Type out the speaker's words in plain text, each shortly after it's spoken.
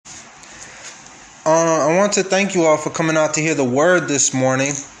I want to thank you all for coming out to hear the word this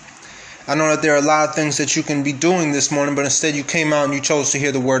morning. I know that there are a lot of things that you can be doing this morning, but instead you came out and you chose to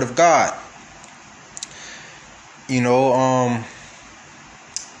hear the word of God.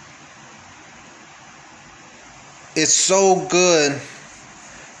 It's so good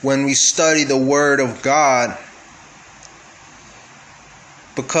when we study the word of God,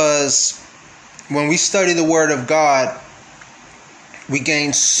 because when we study the word of God, we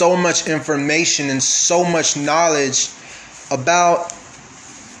gain so much information and so much knowledge about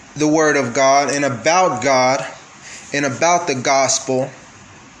the word of God and about the gospel.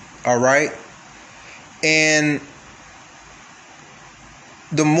 All right. And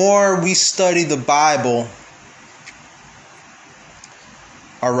the more we study the Bible,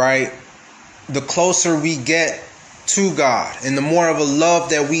 all right, the closer we get to God and the more of a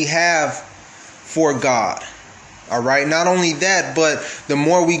love that we have for God. All right. Not only that, but the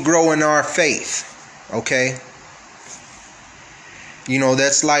more we grow in our faith. Okay.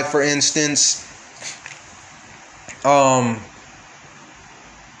 That's like, for instance,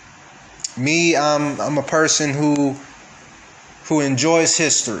 me, I'm a person who enjoys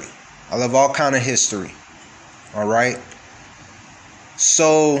history. I love all kind of history. All right.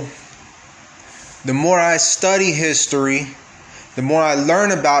 So the more I study history, the more I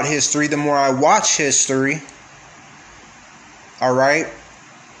learn about history, the more I watch history. All right.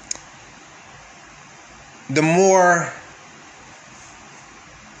 The more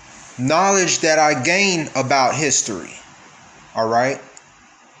knowledge that I gain about history. All right.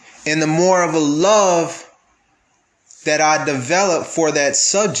 And the more of a love that I develop for that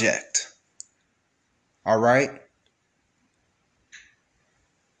subject. All right.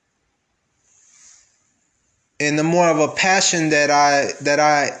 And the more of a passion that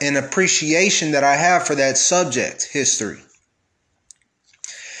I an appreciation that I have for that subject, history.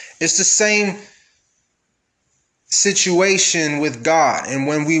 It's the same situation with God. And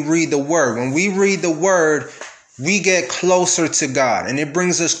when we read the word, we get closer to God, and it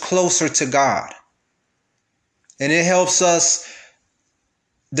brings us closer to God. And it helps us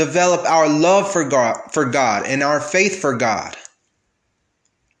develop our love for God and our faith for God.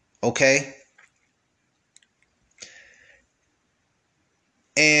 Okay?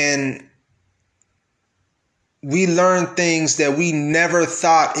 And we learn things that we never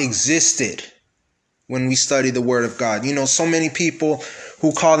thought existed when we study the word of God. So many people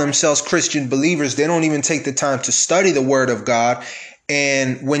who call themselves Christian believers, they don't even take the time to study the word of God.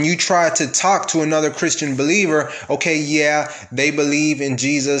 And when you try to talk to another Christian believer, okay, yeah, they believe in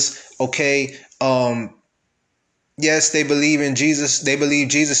Jesus. Okay, yes, they believe in Jesus. They believe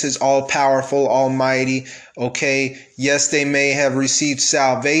Jesus is all powerful, almighty. Okay, yes, they may have received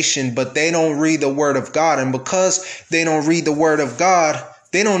salvation, but they don't read the word of God. And because they don't read the word of God,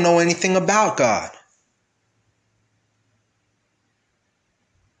 they don't know anything about God.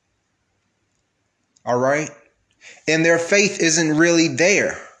 All right. And their faith isn't really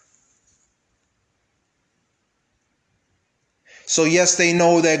there. So yes, they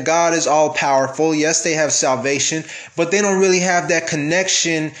know that God is all powerful. Yes, they have salvation, but they don't really have that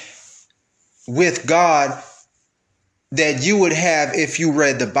connection with God that you would have if you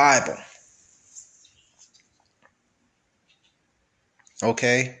read the Bible.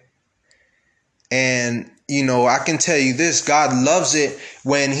 Okay. And, I can tell you this, God loves it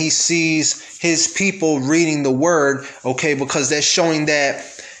when he sees his people reading the word, okay, because that's showing that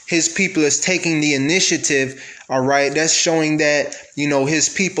his people is taking the initiative, all right? That's showing that, his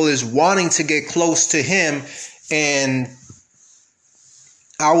people is wanting to get close to him. And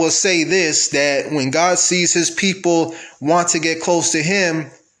I will say this, that when God sees his people want to get close to him,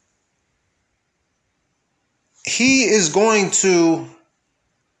 he is going to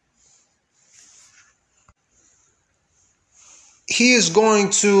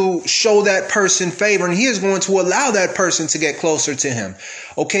show that person favor, and he is going to allow that person to get closer to him.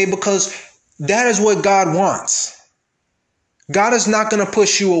 Okay, because that is what God wants. God is not going to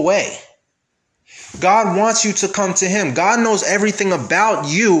push you away. God wants you to come to him. God knows everything about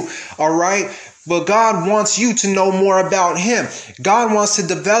you, all right? But God wants you to know more about him. God wants to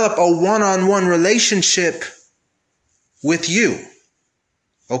develop a one-on-one relationship with you.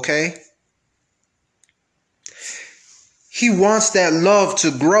 Okay? He wants that love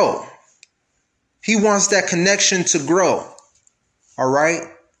to grow. He wants that connection to grow. All right?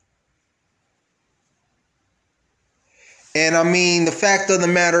 And I mean, the fact of the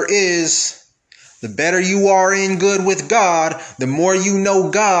matter is, the better you are in good with God, the more you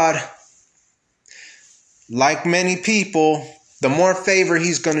know God, like many people, the more favor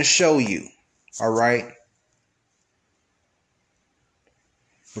he's going to show you. All right?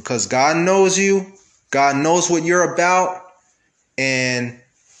 because God knows you. God knows what you're about. And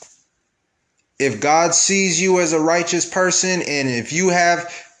if God sees you as a righteous person, and if you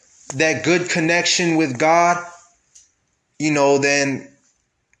have that good connection with God, then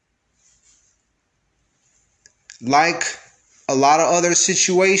like a lot of other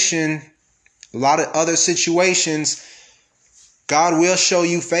situations, God will show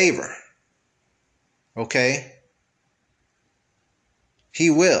you favor. Okay? He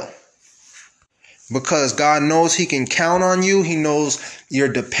will. Because God knows he can count on you. He knows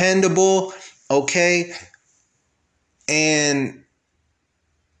you're dependable. Okay? And,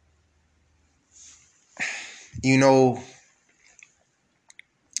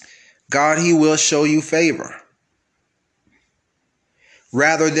 God, he will show you favor.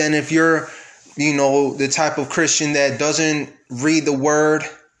 Rather than if you're, the type of Christian that doesn't read the word,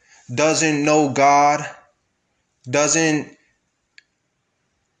 doesn't know God, doesn't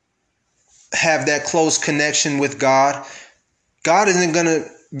have that close connection with God, God isn't going to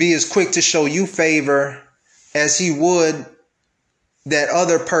be as quick to show you favor as he would that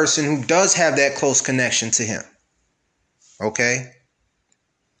other person who does have that close connection to him. Okay?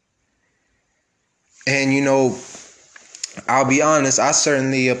 And, I'll be honest, I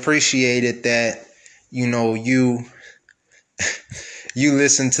certainly appreciated that, you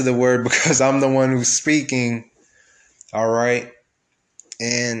listen to the word, because I'm the one who's speaking. All right.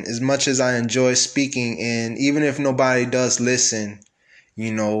 And as much as I enjoy speaking, and even if nobody does listen,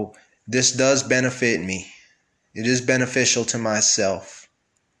 this does benefit me. It is beneficial to myself.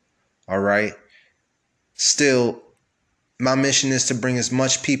 All right. Still, my mission is to bring as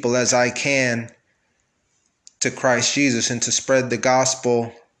much people as I can to Christ Jesus, and to spread the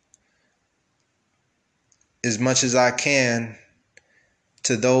gospel as much as I can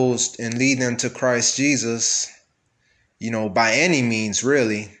to those, and lead them to Christ Jesus, by any means,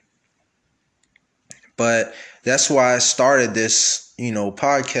 really. But that's why I started this,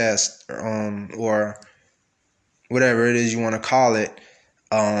 podcast, or whatever it is you want to call it.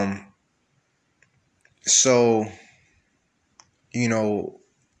 So,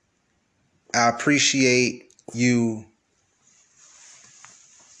 I appreciate you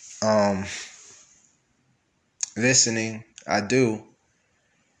listening. I do.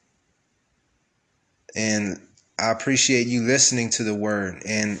 And I appreciate you listening to the word.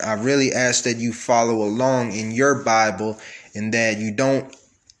 And I really ask that you follow along in your Bible, and that you don't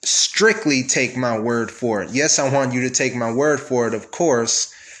strictly take my word for it. Yes, I want you to take my word for it, of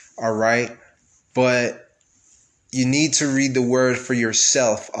course. All right. But you need to read the word for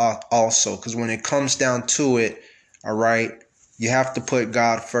yourself also, because when it comes down to it, all right, you have to put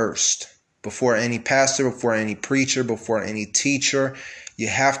God first. Before any pastor, before any preacher, before any teacher, you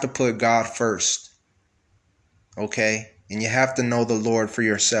have to put God first. Okay? And you have to know the Lord for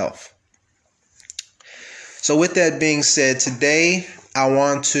yourself. So with that being said, today I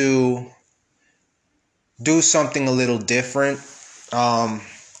want to do something a little different.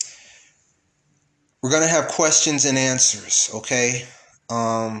 We're going to have questions and answers, okay?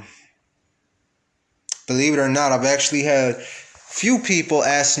 Believe it or not, I've actually had few people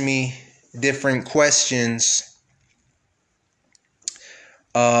ask me different questions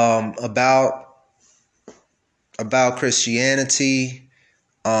about Christianity,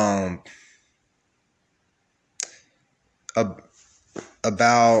 about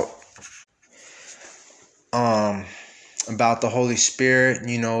the Holy Spirit,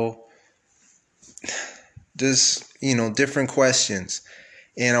 just, different questions.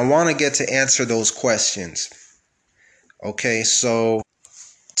 And I want to get to answer those questions. Okay, so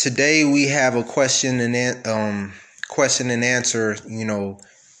today we have a question and answer,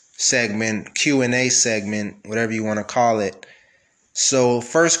 segment, Q&A segment, whatever you want to call it. So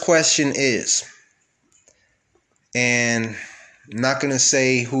first question is, and I'm not going to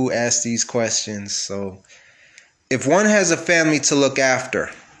say who asked these questions. So if one has a family to look after,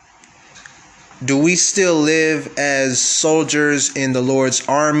 do we still live as soldiers in the Lord's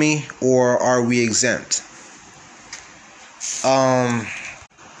army, or are we exempt?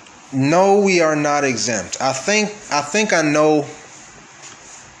 No, we are not exempt. I think I know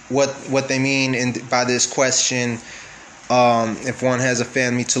what they mean by this question. If one has a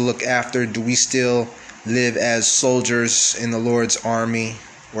family to look after, do we still live as soldiers in the Lord's army,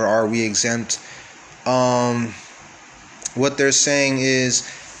 or are we exempt? What they're saying is,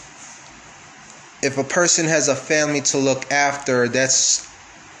 if a person has a family to look after, that's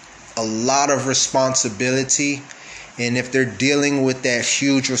a lot of responsibility. And if they're dealing with that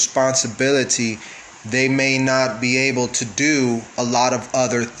huge responsibility, they may not be able to do a lot of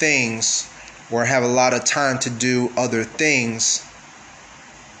other things, or have a lot of time to do other things,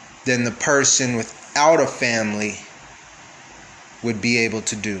 than the person without a family would be able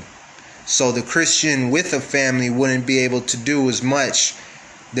to do. So the Christian with a family wouldn't be able to do as much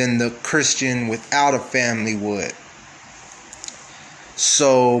than the Christian without a family would.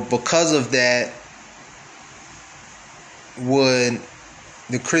 So because of that, would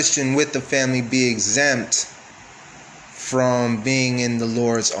the Christian with the family be exempt from being in the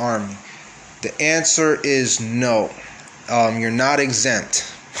Lord's army? The answer is no. You're not exempt.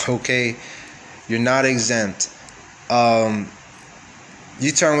 Okay? You're not exempt.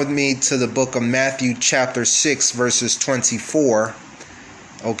 You turn with me to the book of Matthew chapter 6 verses 24.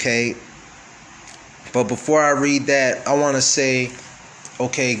 Okay? But before I read that, I want to say,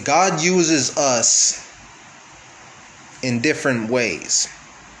 okay, God uses us in different ways.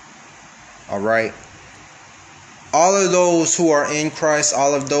 All right? All of those who are in Christ,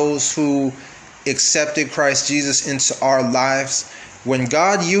 all of those who accepted Christ Jesus into our lives, when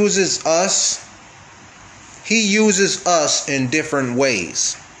God uses us, He uses us in different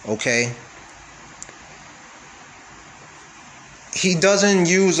ways. Okay? He doesn't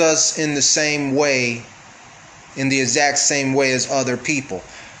use us in the same way, in the exact same way as other people.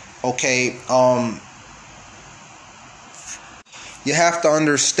 Okay? You have to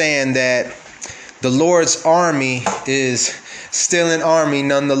understand that the Lord's army is still an army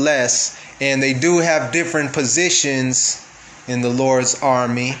nonetheless, and they do have different positions in the Lord's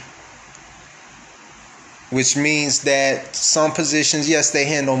army, which means that some positions, yes, they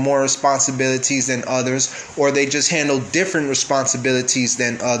handle more responsibilities than others, or they just handle different responsibilities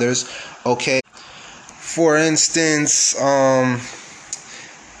than others. Okay. For instance,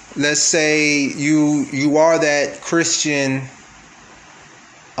 let's say you are that Christian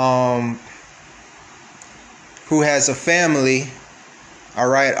who has a family. All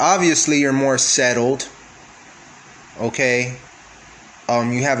right, obviously you're more settled. Okay,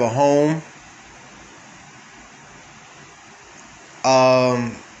 you have a home.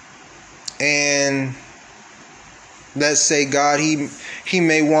 And let's say God, he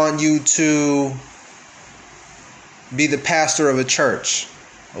may want you to be the pastor of a church.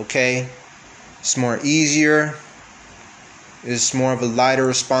 Okay, it's more easier. It's more of a lighter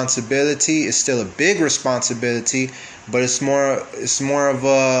responsibility. It's still a big responsibility, but it's more of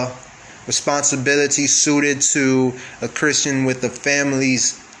a responsibility suited to a Christian with a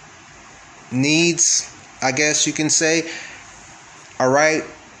family's needs, I guess you can say. All right.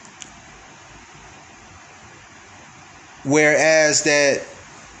 Whereas that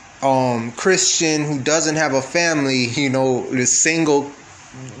Christian who doesn't have a family, the single,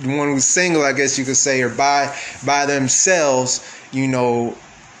 the one who's single, I guess you could say, or by themselves,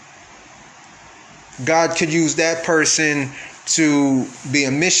 God could use that person to be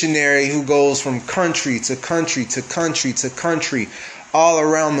a missionary who goes from country to country to country to country all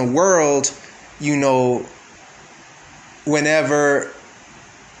around the world, wherever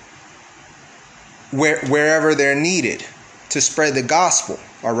they're needed to spread the gospel.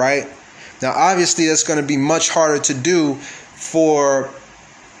 All right. Now, obviously, that's going to be much harder to do for,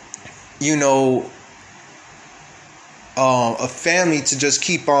 a family to just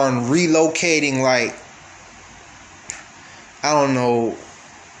keep on relocating, like, I don't know,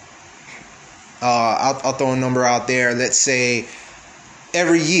 I'll throw a number out there, let's say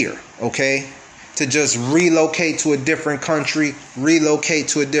every year, okay? To just relocate to a different country, relocate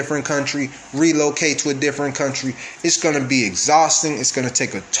to a different country, relocate to a different country. It's going to be exhausting. It's going to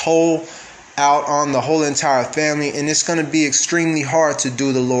take a toll out on the whole entire family, and it's going to be extremely hard to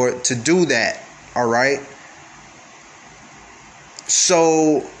do that, all right?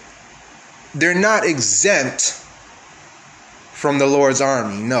 So they're not exempt from the Lord's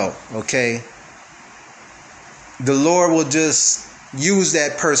army, no, okay? The Lord will just use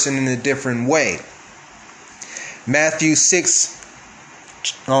that person in a different way. Matthew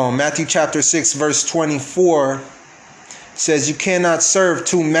chapter 6, verse 24 says, "You cannot serve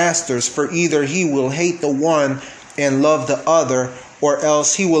two masters, for either he will hate the one and love the other, or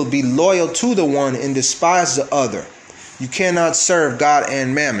else he will be loyal to the one and despise the other. You cannot serve God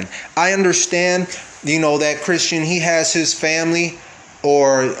and mammon." I understand, that Christian, he has his family,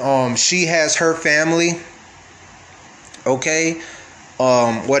 or she has her family, okay,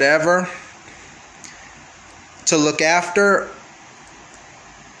 whatever, to look after.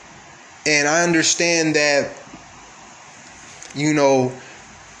 And I understand that,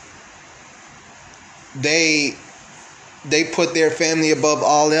 they put their family above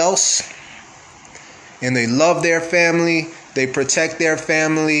all else, and they love their family, they protect their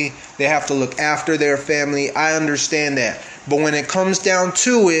family, they have to look after their family. I understand that. But when it comes down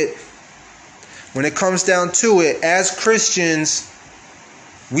to it, as Christians,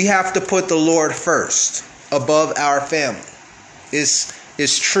 We have to put the Lord first above our family.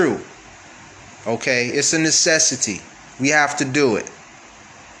 It's true. Okay? It's a necessity. We have to do it.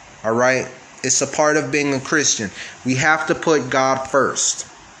 All right? It's a part of being a Christian. We have to put God first.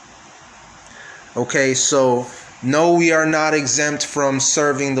 Okay, so no, we are not exempt from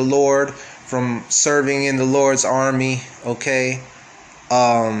serving the Lord, from serving in the Lord's army. Okay,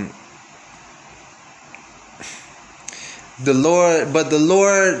 the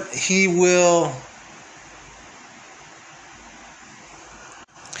Lord, He will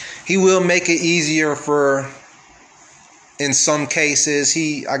make it easier for. In some cases,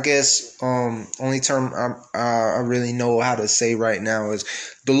 I guess, only term I really know how to say right now is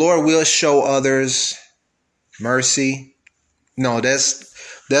the Lord will show others mercy. No,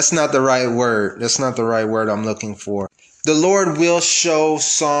 that's not the right word. That's not the right word I'm looking for. The Lord will show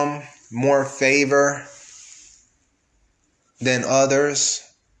some more favor than others,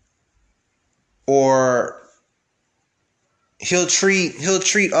 or he'll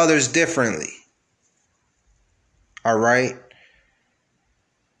treat others differently. All right?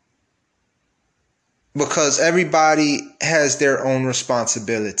 Because everybody has their own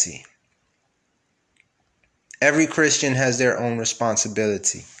responsibility. Every Christian has their own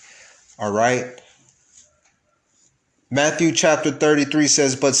responsibility. All right? Matthew chapter 33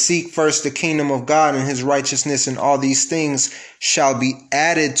 says, "But seek first the kingdom of God and his righteousness, and all these things shall be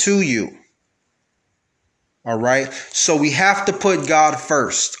added to you." All right? So we have to put God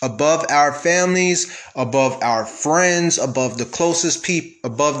first, above our families, above our friends, above the closest people,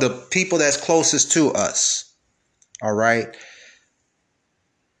 above the people that's closest to us. All right?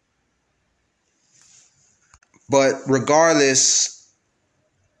 But regardless,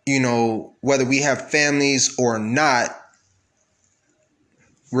 whether we have families or not,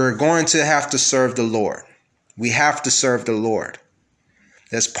 we're going to have to serve the Lord. We have to serve the Lord.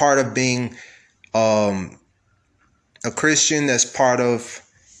 That's part of being a Christian. That's part of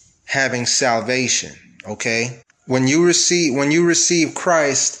having salvation. Okay? When you receive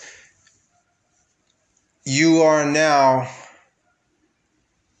Christ, you are now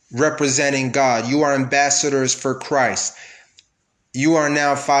representing God. You are ambassadors for Christ. You are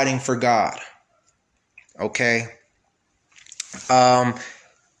now fighting for God. Okay?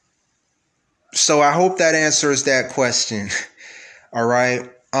 So I hope that answers that question. All right.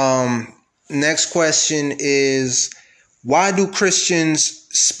 Next question is, why do Christians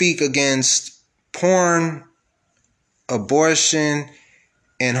speak against porn, abortion,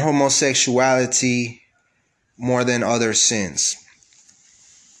 and homosexuality more than other sins?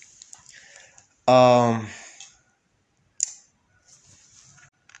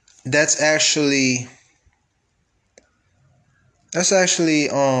 That's actually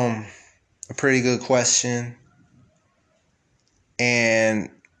a pretty good question. And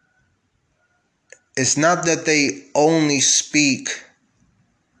it's not that they only speak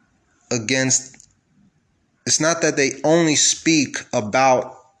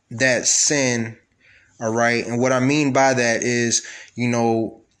about that sin. All right. And what I mean by that is,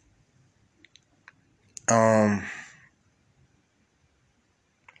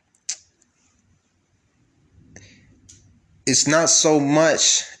 it's not so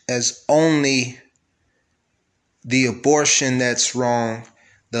much as only the abortion that's wrong,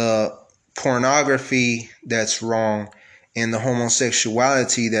 the pornography that's wrong, and the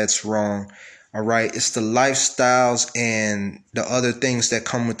homosexuality that's wrong. All right. It's the lifestyles and the other things that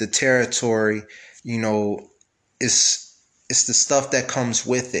come with the territory. It's the stuff that comes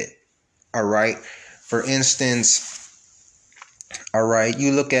with it. All right. For instance, all right,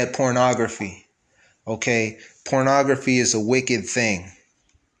 you look at pornography. Okay. Pornography is a wicked thing.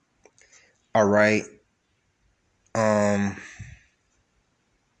 All right.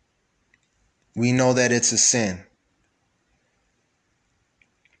 We know that it's a sin.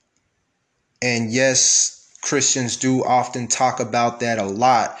 And yes, Christians do often talk about that a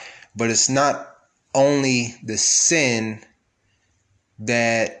lot, but it's not only the sin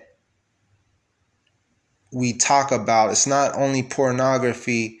that we talk about. It's not only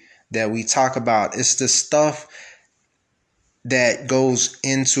pornography that we talk about. It's the stuff that goes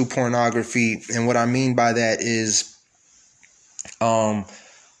into pornography. And what I mean by that is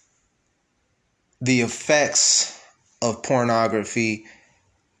the effects of pornography,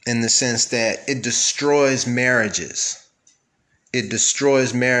 in the sense that it destroys marriages. It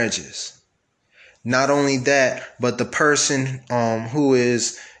destroys marriages. Not only that, but the person who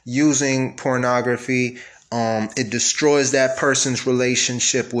is using pornography, it destroys that person's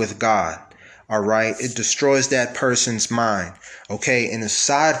relationship with God. All right. It destroys that person's mind. Okay. And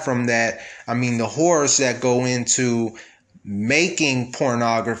aside from that, the horrors that go into making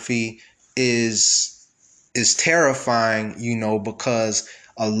pornography is terrifying, because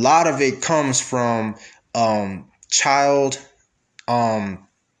a lot of it comes from child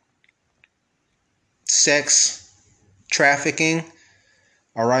sex trafficking,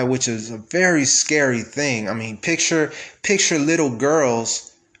 all right, which is a very scary thing. I mean, picture little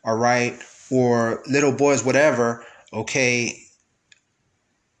girls, all right, or little boys, whatever, okay,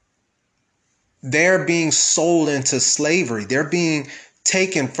 they're being sold into slavery. They're being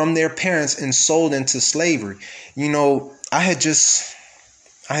taken from their parents and sold into slavery. I had just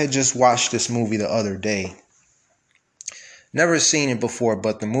watched this movie the other day. Never seen it before,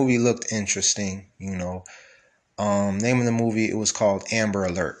 but the movie looked interesting. Name of the movie, it was called Amber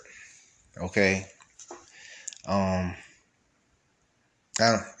Alert. Okay. I'm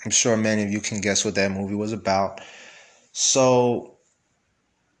sure many of you can guess what that movie was about. So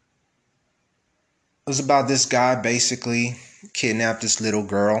it was about this guy basically kidnapped this little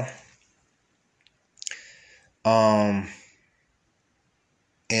girl. And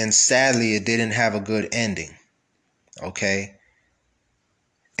sadly, it didn't have a good ending. Okay.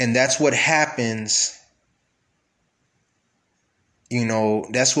 And that's what happens.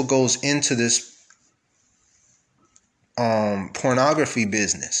 That's what goes into this pornography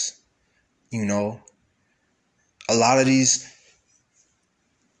business. A lot of these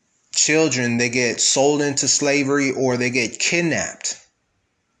children, they get sold into slavery or they get kidnapped.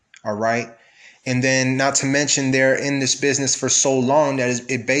 All right. And then not to mention they're in this business for so long that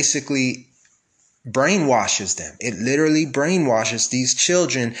it basically brainwashes them. It literally brainwashes these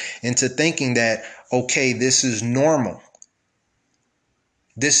children into thinking that, okay, this is normal.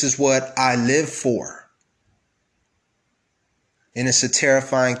 This is what I live for. And it's a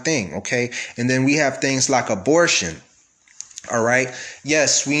terrifying thing, okay? And then we have things like abortion, all right?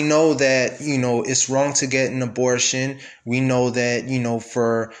 Yes, we know that, it's wrong to get an abortion. We know that,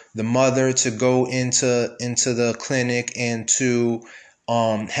 for the mother to go into the clinic and to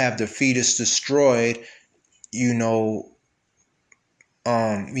have the fetus destroyed, we know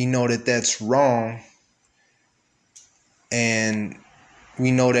that that's wrong. And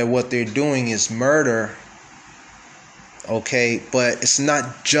we know that what they're doing is murder. Okay, but it's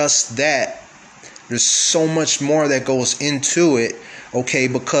not just that. There's so much more that goes into it, okay,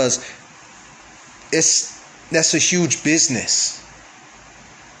 because that's a huge business.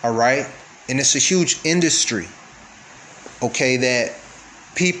 All right? And it's a huge industry. Okay, that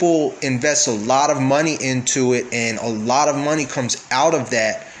people invest a lot of money into it and a lot of money comes out of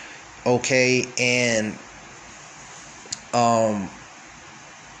that. Okay, and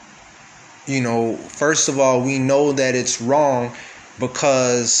first of all, we know that it's wrong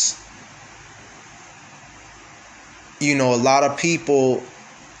because, a lot of people,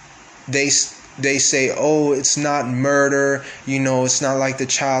 they say, oh, it's not murder. It's not like the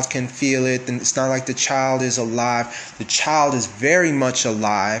child can feel it. And it's not like the child is alive. The child is very much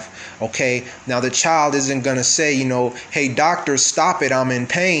alive. Okay. Now, the child isn't going to say, hey, doctor, stop it. I'm in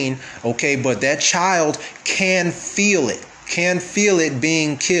pain. Okay. But that child can feel it. Can feel it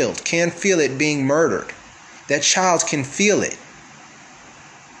being killed, can feel it being murdered. That child can feel it.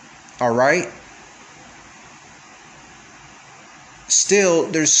 All right? Still,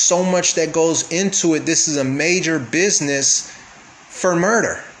 there's so much that goes into it. This is a major business for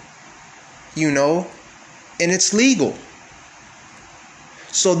murder, and it's legal.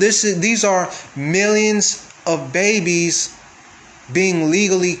 So these are millions of babies being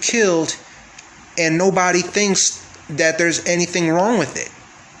legally killed, and nobody thinks that there's anything wrong with it.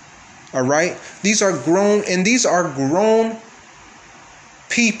 All right? These are grown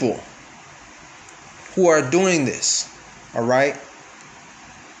people who are doing this. All right?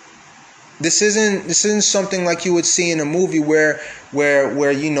 This isn't something like you would see in a movie where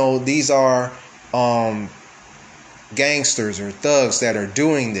these are gangsters or thugs that are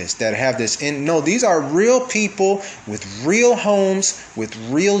doing this, that have this. And no, these are real people with real homes, with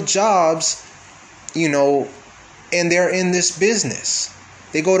real jobs, and they're in this business.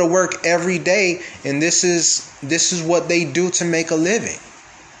 They go to work every day, and this is what they do to make a living.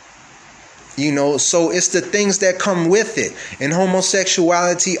 So it's the things that come with it. And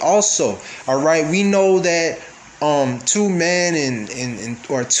homosexuality also. All right. We know that two men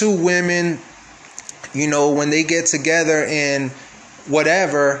or two women, when they get together and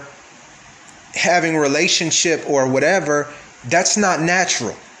whatever, having a relationship or whatever, that's not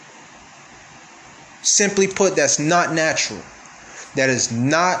natural. Simply put, that's not natural. That is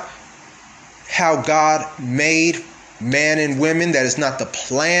not how God made man and women. That is not the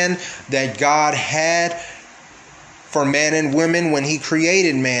plan that God had for man and women when he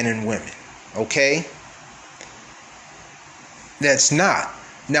created man and women. Okay? that's not.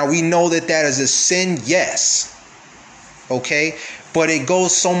 Now we know that that is a sin, yes. Okay? But it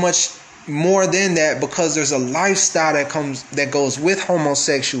goes so much more than that, because there's a lifestyle that goes with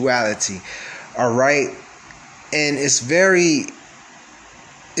homosexuality. All right? And it's a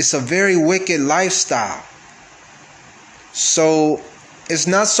very wicked lifestyle. So it's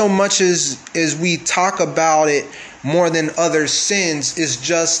not so much as we talk about it more than other sins. It's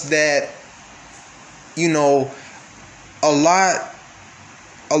just that, you know, a lot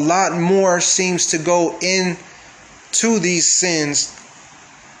more seems to go into these sins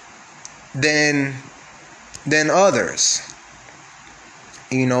than others.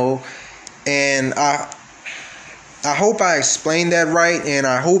 You know, and I hope I explained that right, and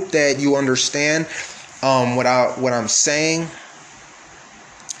I hope that you understand what I'm saying.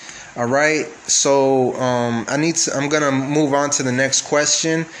 All right, so I'm gonna move on to the next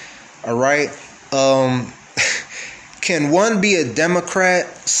question. All right, can one be a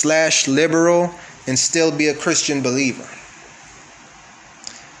Democrat/liberal and still be a Christian believer?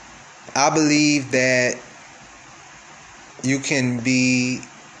 I believe that you can be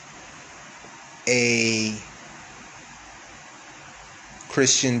a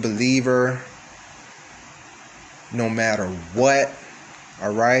Christian believer no matter what.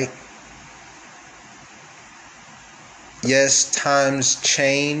 All right. Yes, times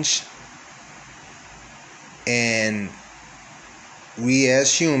change, and we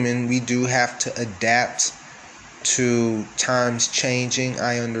as human, we do have to adapt to times changing.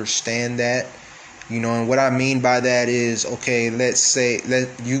 I understand that. You know, and what I mean by that is, okay, let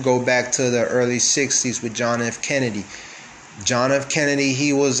you go back to the early 60s with John F. Kennedy. John F. Kennedy,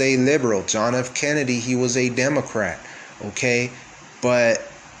 he was a liberal. John F. Kennedy, he was a Democrat. Okay, but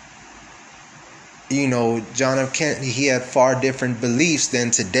you know, John F. Kennedy, he had far different beliefs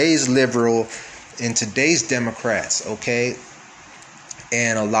than today's liberal and today's Democrats, okay?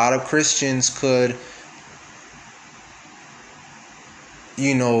 And a lot of Christians could,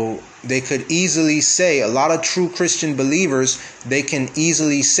 you know, they could easily say, a lot of true Christian believers, they can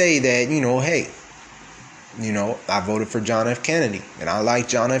easily say that, you know, hey, you know, I voted for John F. Kennedy and I like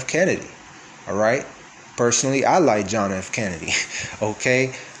John F. Kennedy, all right? Personally, I like John F. Kennedy,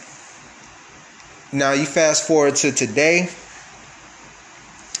 okay? Now you fast forward to today.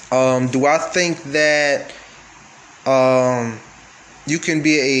 Do I think that you can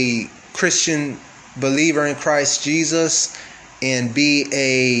be a Christian believer in Christ Jesus and be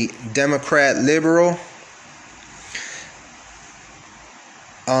a Democrat liberal?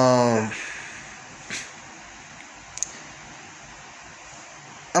 I'm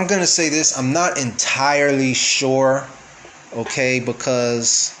going to say this. I'm not entirely sure, okay,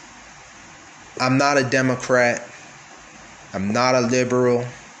 because I'm not a Democrat. I'm not a liberal.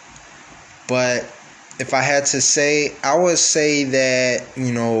 But if I had to say, I would say that,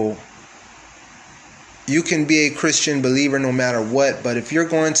 you know, you can be a Christian believer no matter what. But if you're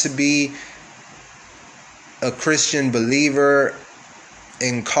going to be a Christian believer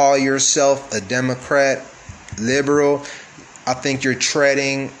and call yourself a Democrat, liberal, I think you're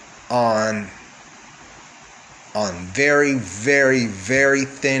treading on very, very, very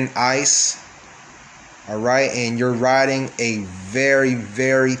thin ice. All right, and you're riding a very,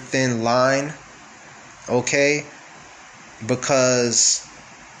 very thin line, okay? Because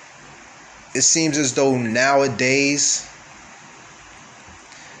it seems as though nowadays,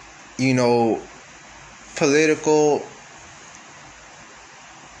 you know, political,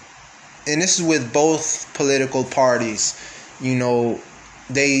 and this is with both political parties, you know,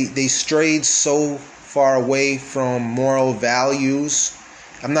 they strayed so far away from moral values.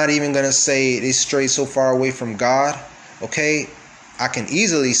 I'm not even going to say they strayed so far away from God, okay? I can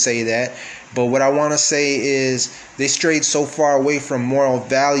easily say that. But what I want to say is they strayed so far away from moral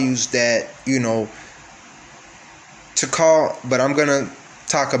values that, you know, but I'm going to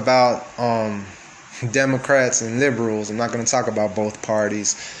talk about Democrats and liberals. I'm not going to talk about both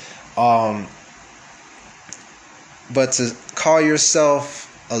parties. But to call yourself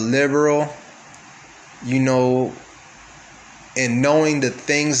a liberal, you know, and knowing the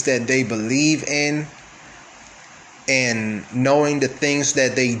things that they believe in and knowing the things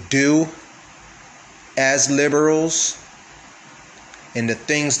that they do as liberals and the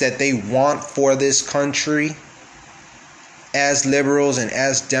things that they want for this country as liberals and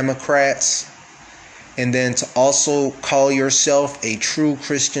as Democrats, and then to also call yourself a true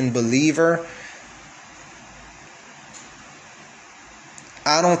Christian believer,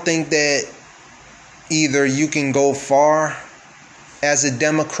 I don't think that either you can go far as a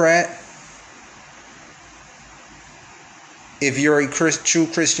Democrat if you're a true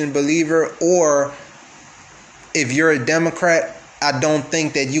Christian believer, or if you're a Democrat, I don't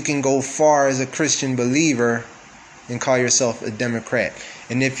think that you can go far as a Christian believer and call yourself a Democrat.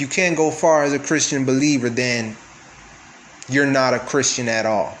 And if you can't go far as a Christian believer, then you're not a Christian at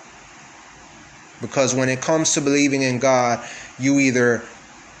all. Because when it comes to believing in God,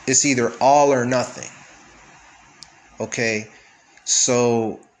 it's either all or nothing. Okay?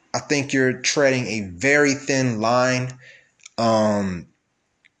 So I think you're treading a very thin line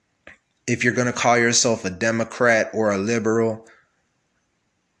if you're going to call yourself a Democrat or a liberal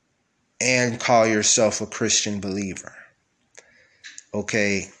and call yourself a Christian believer.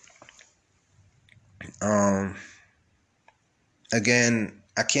 Okay. Again,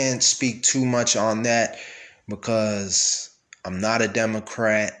 I can't speak too much on that because I'm not a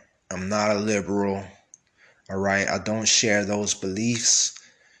Democrat. I'm not a liberal. All right. I don't share those beliefs.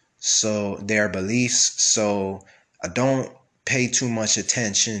 So their beliefs. So I don't pay too much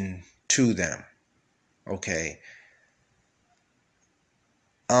attention to them. Okay.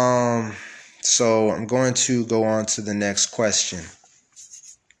 So I'm going to go on to the next question.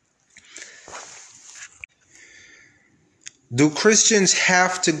 Do Christians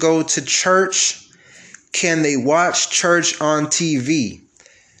have to go to church? Can they watch church on TV?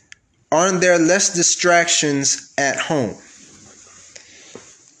 Aren't there less distractions at home?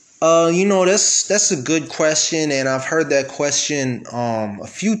 That's a good question, and I've heard that question a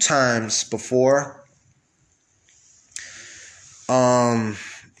few times before.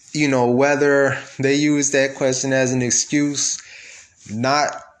 Whether they use that question as an excuse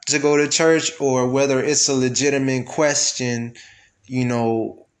not to go to church or whether it's a legitimate question,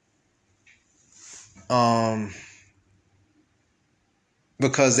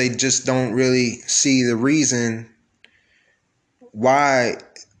 because they just don't really see the reason why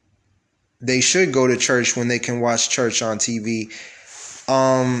they should go to church when they can watch church on TV.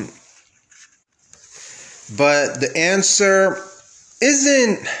 But the answer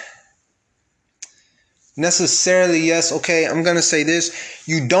isn't necessarily yes. Okay, I'm going to say this.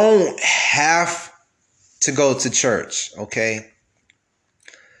 You don't have to go to church, okay?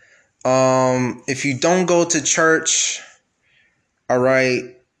 If you don't go to church, all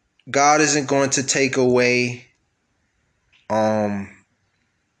right, God isn't going to take away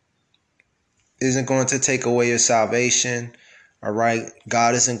your salvation. All right.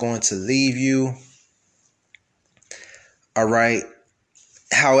 God isn't going to leave you. All right.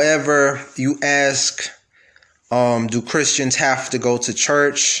 However, you ask, do Christians have to go to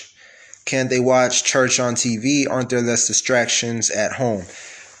church? Can't they watch church on TV? Aren't there less distractions at home?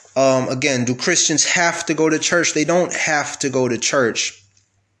 Again, do Christians have to go to church? They don't have to go to church,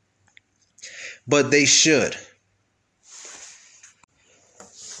 but they should.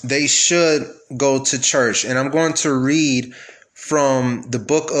 They should go to church. And I'm going to read from the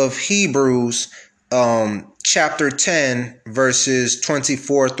book of Hebrews, chapter 10, verses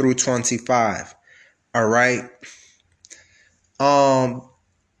 24 through 25. All right.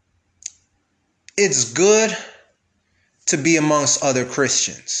 It's good to be amongst other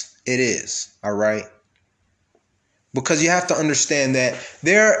Christians. It is. All right. Because you have to understand that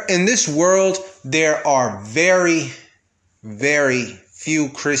in this world, there are very, very few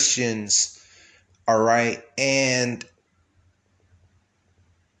Christians. All right. And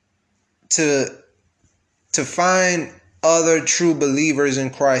to find other true believers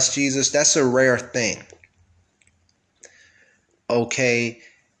in Christ Jesus, that's a rare thing. Okay.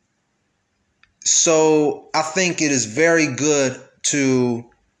 So I think it is very good to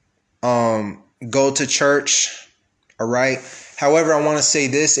go to church. All right. However, I want to say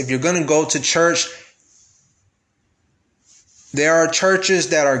this. If you're going to go to church, there are churches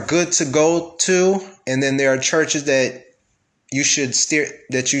that are good to go to, and then there are churches that you should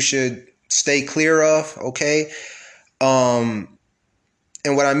stay clear of. Okay. And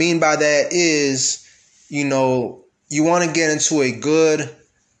what I mean by that is, you want to get into a good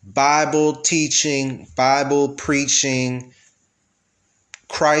Bible teaching, Bible preaching,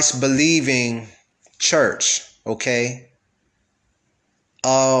 Christ believing church. Okay.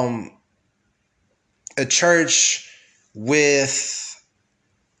 A church with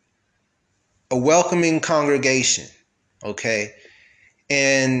a welcoming congregation. Okay.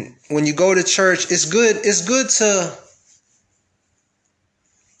 And when you go to church, it's good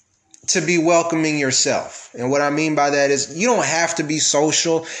to be welcoming yourself. And what I mean by that is you don't have to be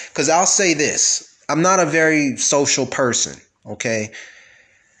social, because I'll say this. I'm not a very social person. Okay.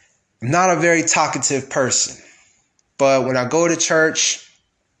 I'm not a very talkative person. But when I go to church,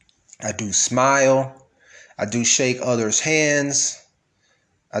 I do smile. I do shake others' hands.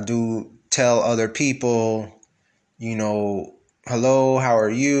 I do tell other people, hello, how are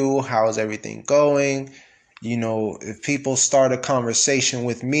you? How is everything going? If people start a conversation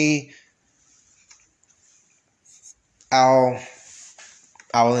with me, I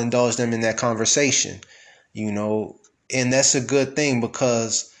will indulge them in that conversation, and that's a good thing,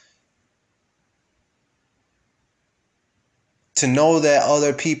 because to know that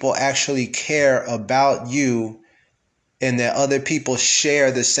other people actually care about you and that other people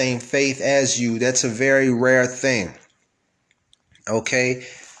share the same faith as you, that's a very rare thing. Okay.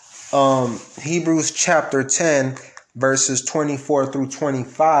 Hebrews chapter 10, verses 24 through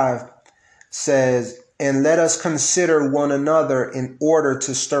 25 says, "And let us consider one another in order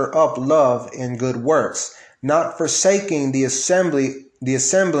to stir up love and good works, not forsaking the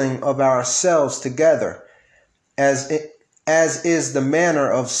assembling of ourselves together, as is the manner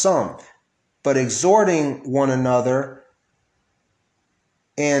of some, but exhorting one another,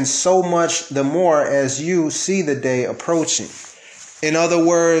 and so much the more as you see the day approaching." In other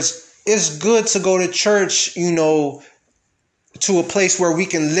words, it's good to go to church, to a place where we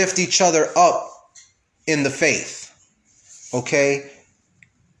can lift each other up in the faith, okay?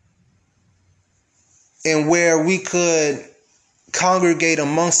 And where we could congregate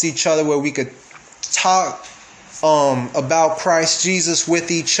amongst each other, where we could talk about Christ Jesus with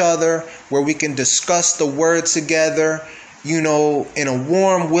each other, where we can discuss the word together, in a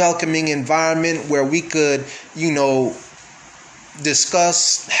warm, welcoming environment where we could,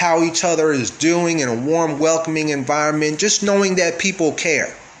 discuss how each other is doing in a warm, welcoming environment, just knowing that people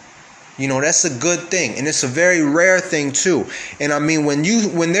care. That's a good thing, and it's a very rare thing too. And I mean,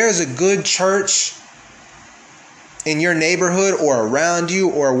 when there's a good church in your neighborhood or around you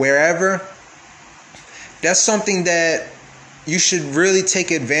or wherever, that's something that you should really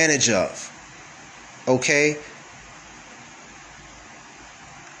take advantage of. Okay?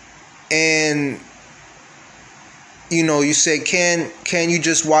 And you say, can you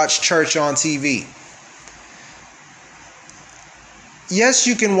just watch church on TV? Yes,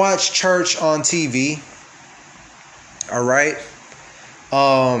 you can watch church on TV. All right.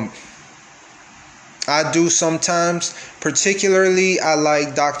 I do sometimes. Particularly, I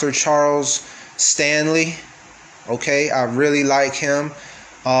like Dr. Charles Stanley. Okay, I really like him.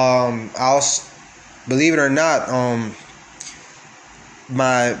 Believe it or not,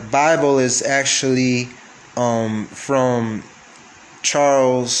 my Bible is actually from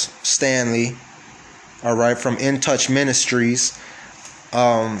Charles Stanley. All right, from In Touch Ministries.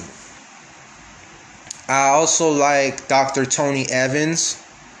 I also like Dr. Tony Evans.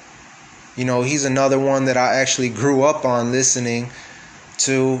 He's another one that I actually grew up on listening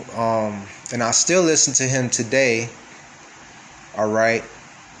to, and I still listen to him today. All right.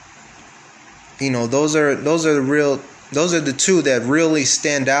 Those are the two that really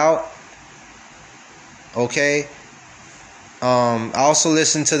stand out. Okay. I also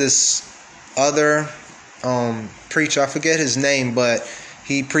listen to this other preacher. I forget his name, but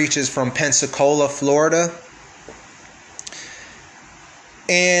he preaches from Pensacola, Florida.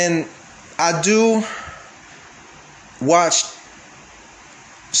 And I do watch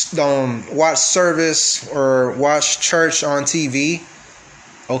service or watch church on TV.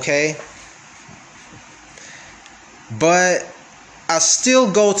 Okay. But I still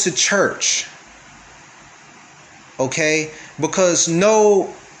go to church. Okay. Because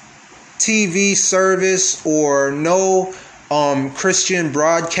no TV service or no Christian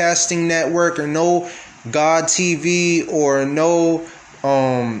broadcasting network or no God TV or no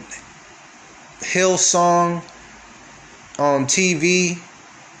Hillsong TV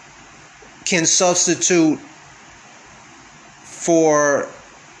can substitute for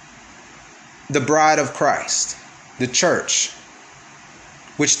the bride of Christ, the church,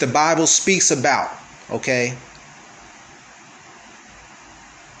 which the Bible speaks about. Okay.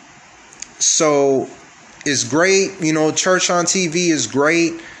 So it's great, church on TV is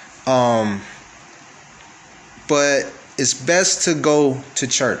great, but it's best to go to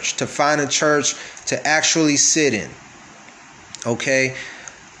church, to find a church to actually sit in. Okay.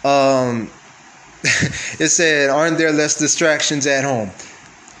 It said, aren't there less distractions at home?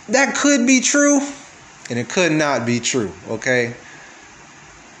 That could be true, and it could not be true. Okay.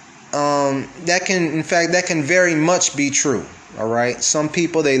 That can very much be true. All right. Some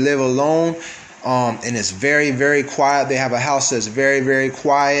people, they live alone, and it's very, very quiet. They have a house that's very, very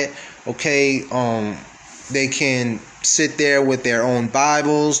quiet. Okay. They can sit there with their own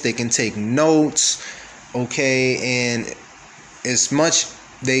Bibles. They can take notes. Okay. And it's much,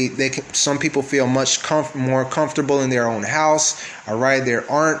 some people feel much more comfortable in their own house. All right. There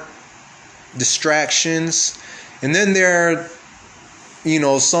aren't distractions. And then there are,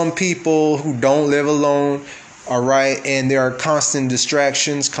 some people who don't live alone, All right. And there are constant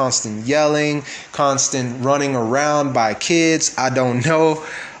distractions, constant yelling, constant running around by kids. I don't know.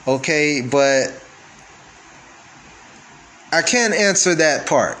 Okay. But I can't answer that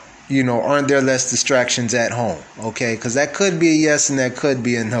part. Aren't there less distractions at home? Okay. Because that could be a yes and that could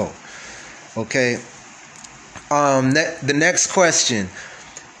be a no. Okay. The next question.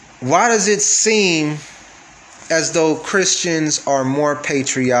 Why does it seem as though Christians are more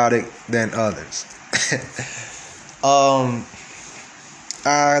patriotic than others? I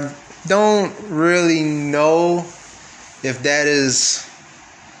don't really know if that is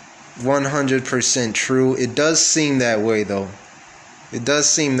 100% true. It does seem that way, though.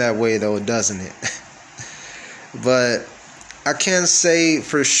 Doesn't it? But I can't say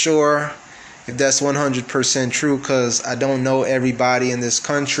for sure if that's 100% true because I don't know everybody in this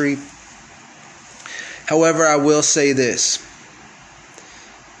country. However, I will say this.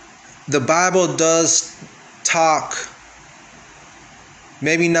 The Bible does talk,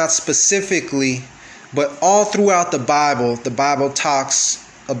 maybe not specifically, but all throughout the Bible talks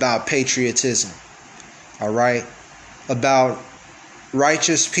about patriotism. All right? About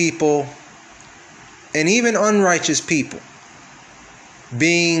righteous people and even unrighteous people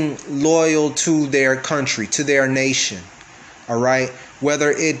being loyal to their country, to their nation. All right?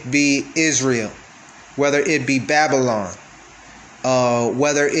 Whether it be Israel, whether it be Babylon,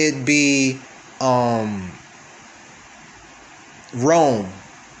 whether it be Rome,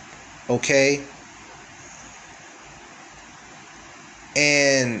 okay?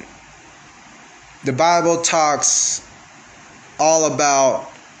 And the Bible talks all about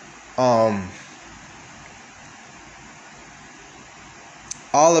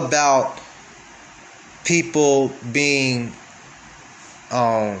people being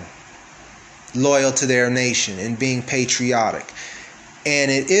loyal to their nation and being patriotic.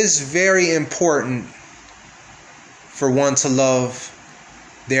 And it is very important for one to love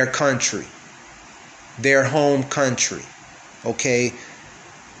their country, their home country, okay?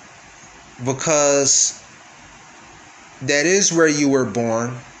 Because that is where you were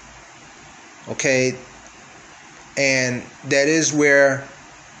born, okay? And that is where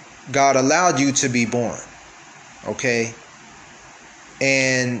God allowed you to be born, okay?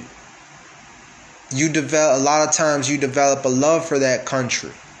 And a lot of times you develop a love for that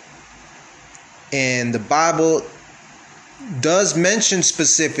country. And the Bible does mention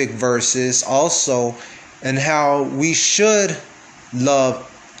specific verses also and how we should love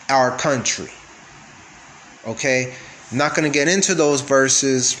our country. Okay? I'm not going to get into those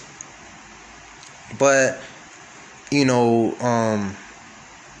verses, but it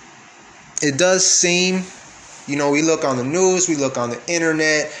does seem, we look on the news, we look on the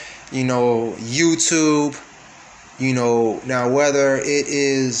internet, YouTube, now whether it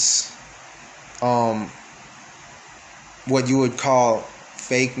is what you would call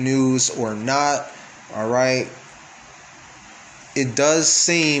fake news or not, all right, it does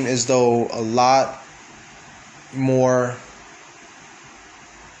seem as though a lot more,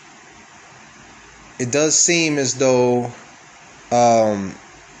 it does seem as though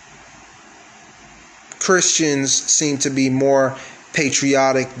Christians seem to be more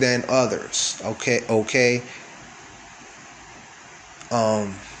patriotic than others. Okay.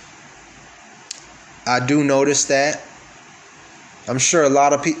 I do notice that. I'm sure a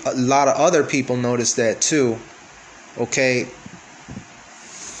lot of other people notice that too. Okay.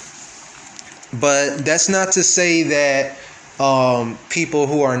 But that's not to say that people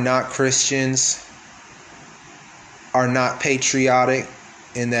who are not Christians are not patriotic,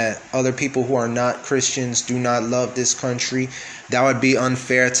 and that other people who are not Christians do not love this country. That would be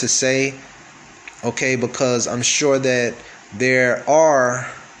unfair to say, okay, because I'm sure that there are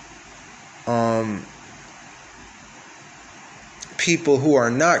people who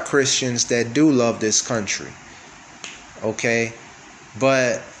are not Christians that do love this country, okay,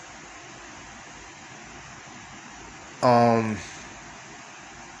 but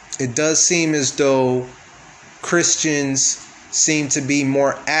it does seem as though Christians seem to be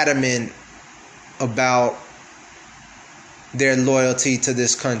more adamant about their loyalty to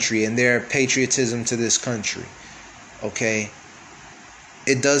this country and their patriotism to this country. Okay?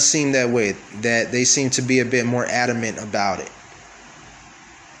 It does seem that way, that they seem to be a bit more adamant about it.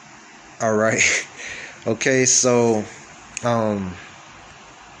 All right. Okay, so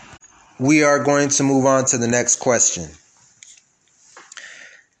we are going to move on to the next question.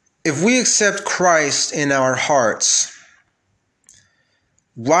 If we accept Christ in our hearts,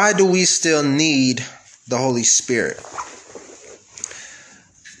 why do we still need the Holy Spirit?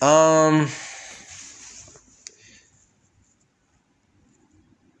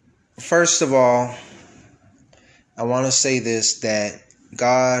 First of all, I want to say this, that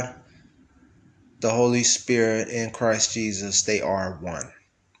God, the Holy Spirit, and Christ Jesus, they are one.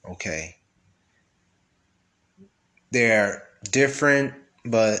 Okay. They're different,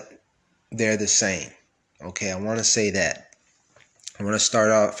 but they're the same. Okay, I want to say that. I want to start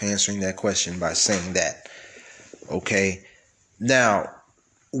off answering that question by saying that. Okay. Now,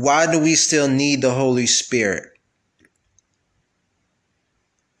 why do we still need the Holy Spirit?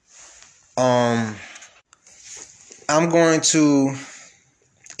 I'm going to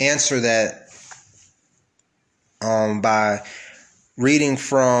answer that by reading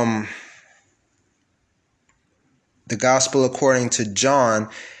from the Gospel according to John,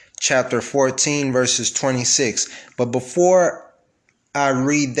 chapter 14, verses 26. But before I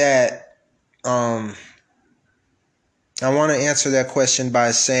read that, I want to answer that question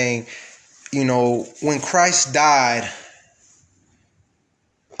by saying, when Christ died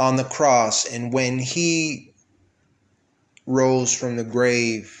on the cross and when he rose from the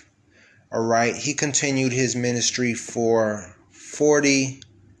grave, all right, he continued his ministry for 40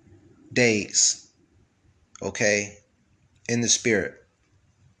 days, okay, in the Spirit.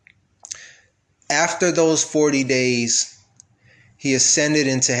 After those 40 days, he ascended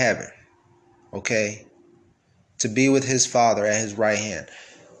into heaven, okay, to be with his Father at his right hand.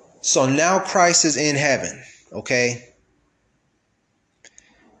 So now Christ is in heaven, okay?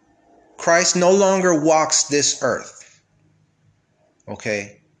 Christ no longer walks this earth,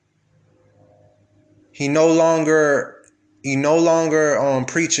 okay? He no longer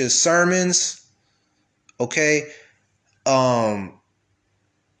preaches sermons, okay?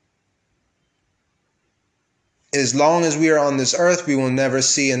 As long as we are on this earth, we will never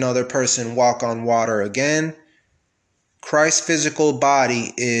see another person walk on water again. Christ's physical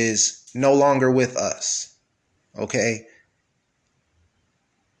body is no longer with us, okay?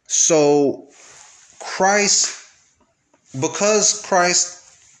 So because Christ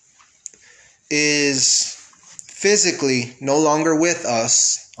is physically no longer with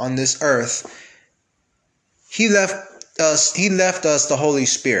us on this earth, he left us the Holy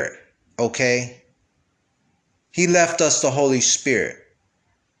Spirit, okay? He left us the Holy Spirit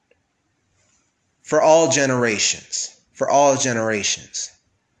for all generations,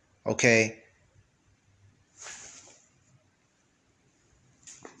 okay?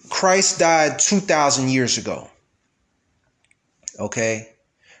 Christ died 2,000 years ago, okay?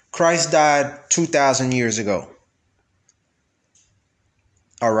 Christ died 2,000 years ago,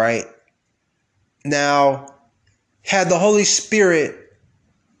 all right? Now, had the Holy Spirit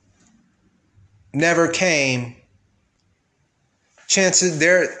never came,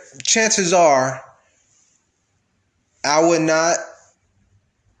 chances are I would not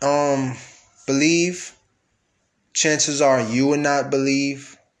believe. Chances are you would not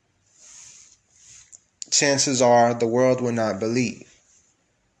believe. Chances are the world would not believe.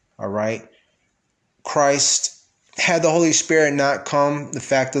 All right? Christ, had the Holy Spirit not come, the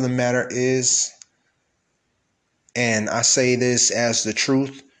fact of the matter is, and I say this as the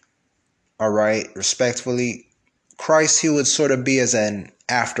truth, all right, respectfully, Christ, he would sort of be as an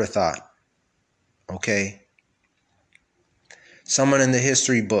afterthought, okay? Someone in the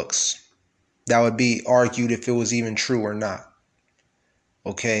history books that would be argued if it was even true or not,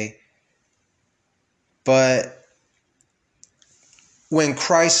 okay? But when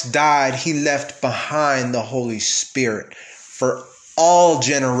Christ died, he left behind the Holy Spirit for all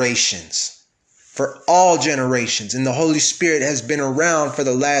generations. For all generations. And the Holy Spirit has been around for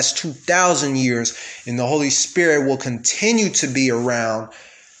the last 2,000 years. And the Holy Spirit will continue to be around,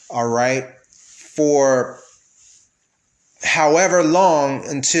 all right, for however long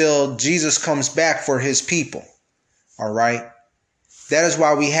until Jesus comes back for his people, all right? That is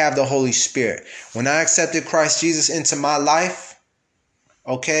why we have the Holy Spirit. When I accepted Christ Jesus into my life,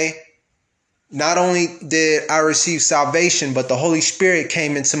 okay, not only did I receive salvation, but the Holy Spirit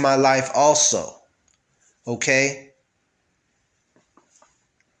came into my life also. Okay?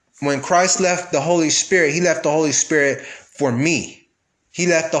 When Christ left the Holy Spirit, he left the Holy Spirit for me. He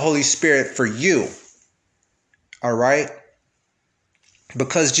left the Holy Spirit for you. All right?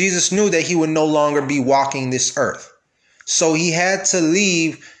 Because Jesus knew that he would no longer be walking this earth. So he had to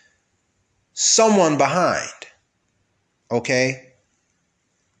leave someone behind. Okay?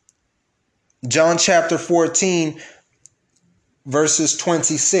 John chapter 14, verses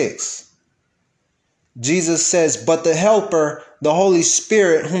 26. Jesus says, "But the Helper, the Holy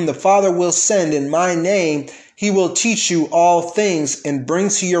Spirit, whom the Father will send in my name, he will teach you all things and bring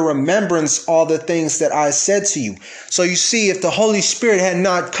to your remembrance all the things that I said to you." So you see, if the Holy Spirit had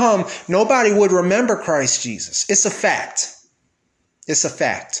not come, nobody would remember Christ Jesus. It's a fact. It's a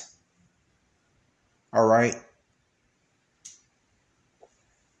fact. All right.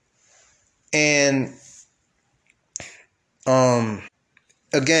 And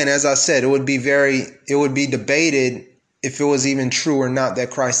again, as I said, it would be debated if it was even true or not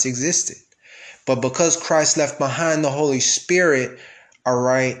that Christ existed. But because Christ left behind the Holy Spirit, all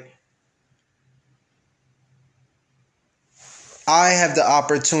right, I have the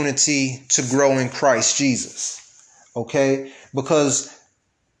opportunity to grow in Christ Jesus. Okay? Because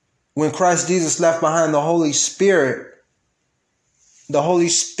when Christ Jesus left behind the Holy Spirit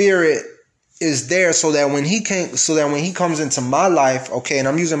is there so that when he comes into my life, okay, and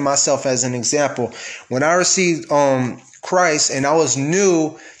I'm using myself as an example, when I received Christ and I was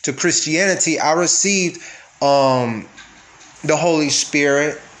new to Christianity, I received the Holy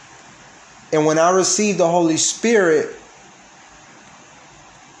Spirit. And when I received the Holy Spirit,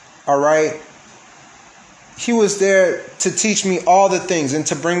 all right, he was there to teach me all the things and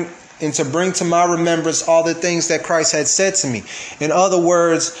to bring to my remembrance all the things that Christ had said to me. In other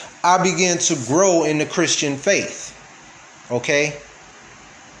words, I began to grow in the Christian faith. Okay?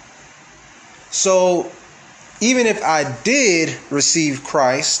 So, even if I did receive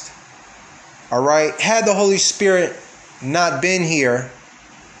Christ, all right, had the Holy Spirit not been here,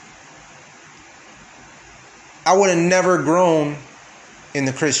 I would have never grown in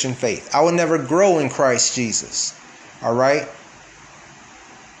the Christian faith. I would never grow in Christ Jesus. All right?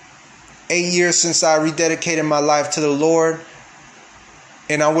 8 years since I rededicated my life to the Lord,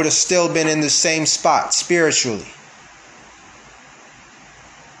 and I would have still been in the same spot spiritually.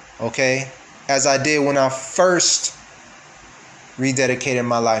 Okay? As I did when I first rededicated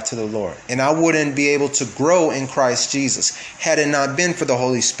my life to the Lord. And I wouldn't be able to grow in Christ Jesus had it not been for the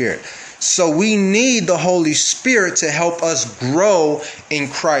Holy Spirit. So we need the Holy Spirit to help us grow in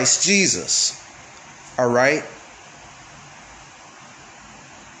Christ Jesus. All right?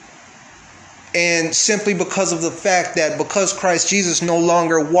 And simply because of the fact that because Christ Jesus no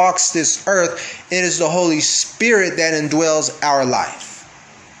longer walks this earth, it is the Holy Spirit that indwells our life.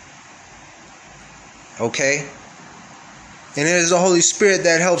 Okay? And it is the Holy Spirit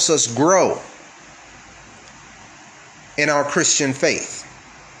that helps us grow in our Christian faith.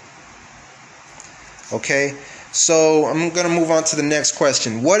 Okay? So I'm going to move on to the next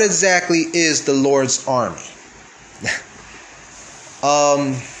question. What exactly is the Lord's army?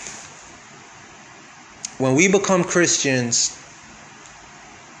 When we become Christians,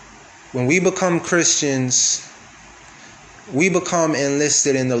 we become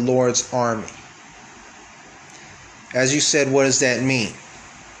enlisted in the Lord's army. As you said, what does that mean?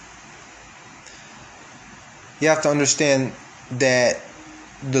 You have to understand that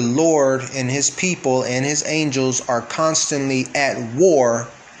the Lord and his people and his angels are constantly at war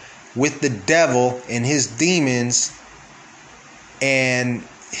with the devil and his demons and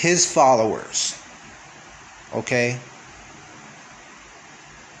his followers. Okay?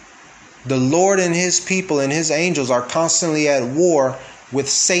 The Lord and his people and his angels are constantly at war with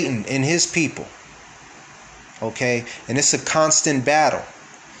Satan and his people. Okay? And it's a constant battle.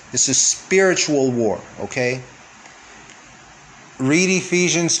 It's a spiritual war. Okay? Read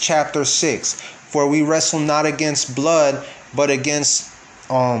Ephesians chapter 6. For we wrestle not against blood, but against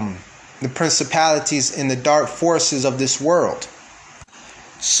the principalities in the dark forces of this world.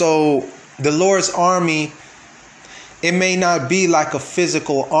 So the Lord's army, it may not be like a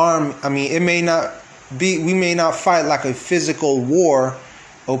physical army. I mean, it may not be, we may not fight like a physical war,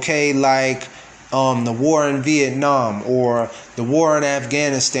 okay, like the war in Vietnam or the war in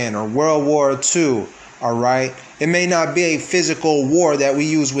Afghanistan or World War II, all right? It may not be a physical war that we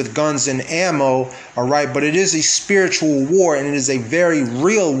use with guns and ammo, all right? But it is a spiritual war, and it is a very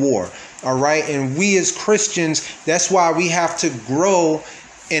real war, all right? And we as Christians, that's why we have to grow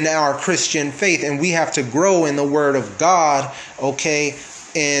in our Christian faith, and we have to grow in the Word of God, okay?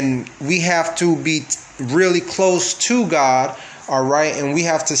 And we have to be really close to God, all right? And we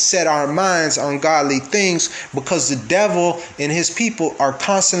have to set our minds on godly things, because the devil and his people are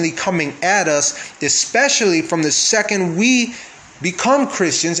constantly coming at us, especially from the second we become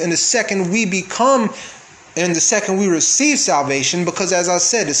Christians and the second we receive salvation. Because as I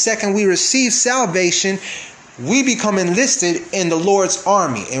said, the second we receive salvation, we become enlisted in the Lord's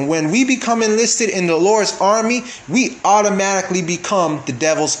army. And when we become enlisted in the Lord's army, we automatically become the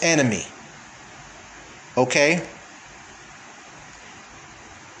devil's enemy. Okay?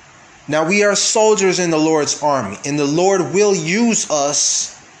 Now, we are soldiers in the Lord's army, and the Lord will use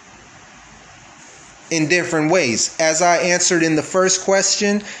us in different ways. As I answered in the first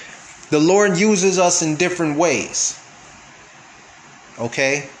question, the Lord uses us in different ways.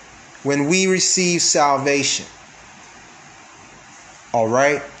 Okay? When we receive salvation. All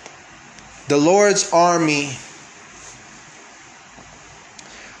right? The Lord's army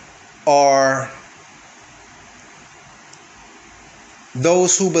are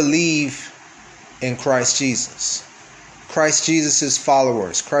those who believe in Christ Jesus. Christ Jesus'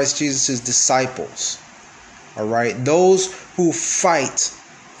 followers, Christ Jesus' disciples. All right? Those who fight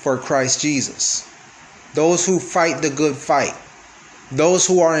for Christ Jesus. Those who fight the good fight. Those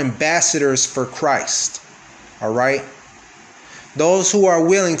who are ambassadors for Christ. All right? Those who are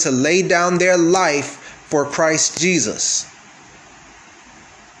willing to lay down their life for Christ Jesus.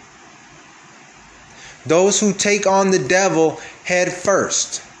 Those who take on the devil head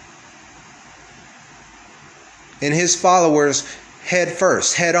first. And his followers head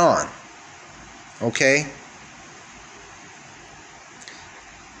first, head on. Okay?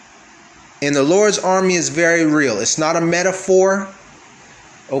 And the Lord's army is very real. It's not a metaphor.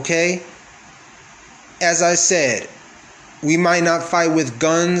 Okay? As I said, we might not fight with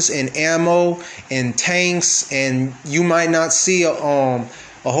guns and ammo and tanks, and you might not see a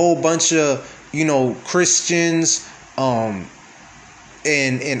whole bunch of, Christians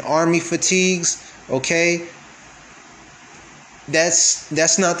in army fatigues. Okay?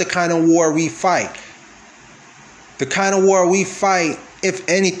 That's not the kind of war we fight. The kind of war we fight, if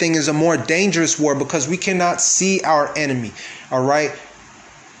anything, is a more dangerous war because we cannot see our enemy. All right?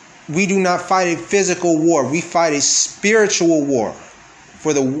 We do not fight a physical war. We fight a spiritual war.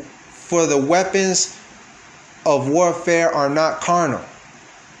 For the weapons of warfare are not carnal.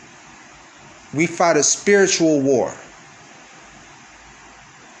 We fight a spiritual war.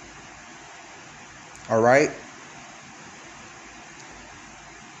 All right?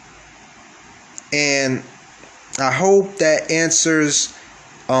 And I hope that answers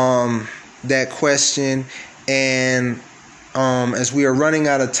that question. And as we are running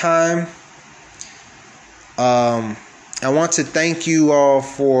out of time, I want to thank you all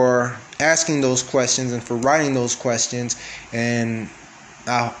for asking those questions and for writing those questions. And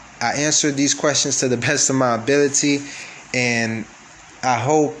I answered these questions to the best of my ability. And I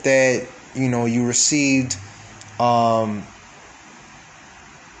hope that, you received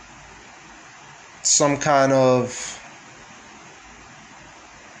some kind of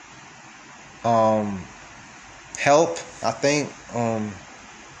help. I think I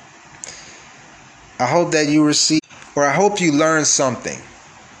hope that you receive, or I hope you learned something,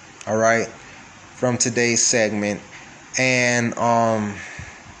 all right, from today's segment. And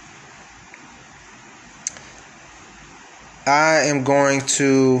I am going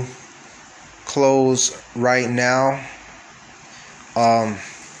to close right now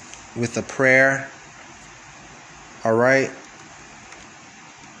with a prayer. All right.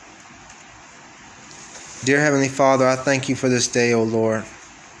 Dear Heavenly Father, I thank you for this day, O Lord.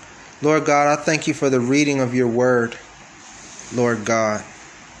 Lord God, I thank you for the reading of your word, Lord God.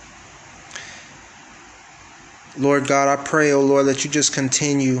 Lord God, I pray, O Lord, that you just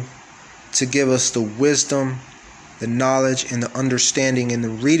continue to give us the wisdom, the knowledge, and the understanding in the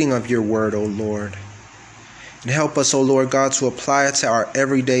reading of your word, O Lord. And help us, O Lord God, to apply it to our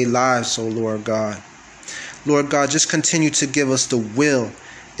everyday lives, O Lord God. Lord God, just continue to give us the will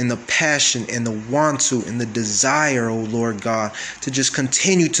and the passion and the want to and the desire, O Lord God, to just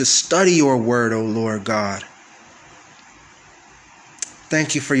continue to study your word, O Lord God.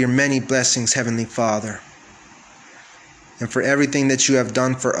 Thank you for your many blessings, Heavenly Father, and for everything that you have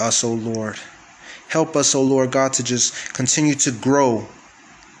done for us, O Lord. Help us, O Lord God, to just continue to grow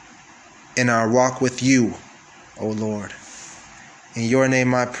in our walk with you, O Lord. In your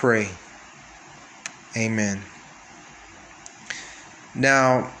name I pray. Amen.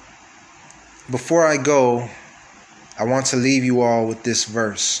 Now, before I go, I want to leave you all with this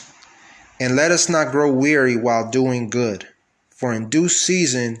verse. And let us not grow weary while doing good, for in due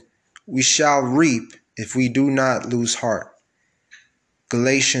season we shall reap if we do not lose heart.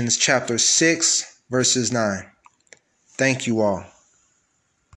 Galatians chapter 6, verses 9. Thank you all.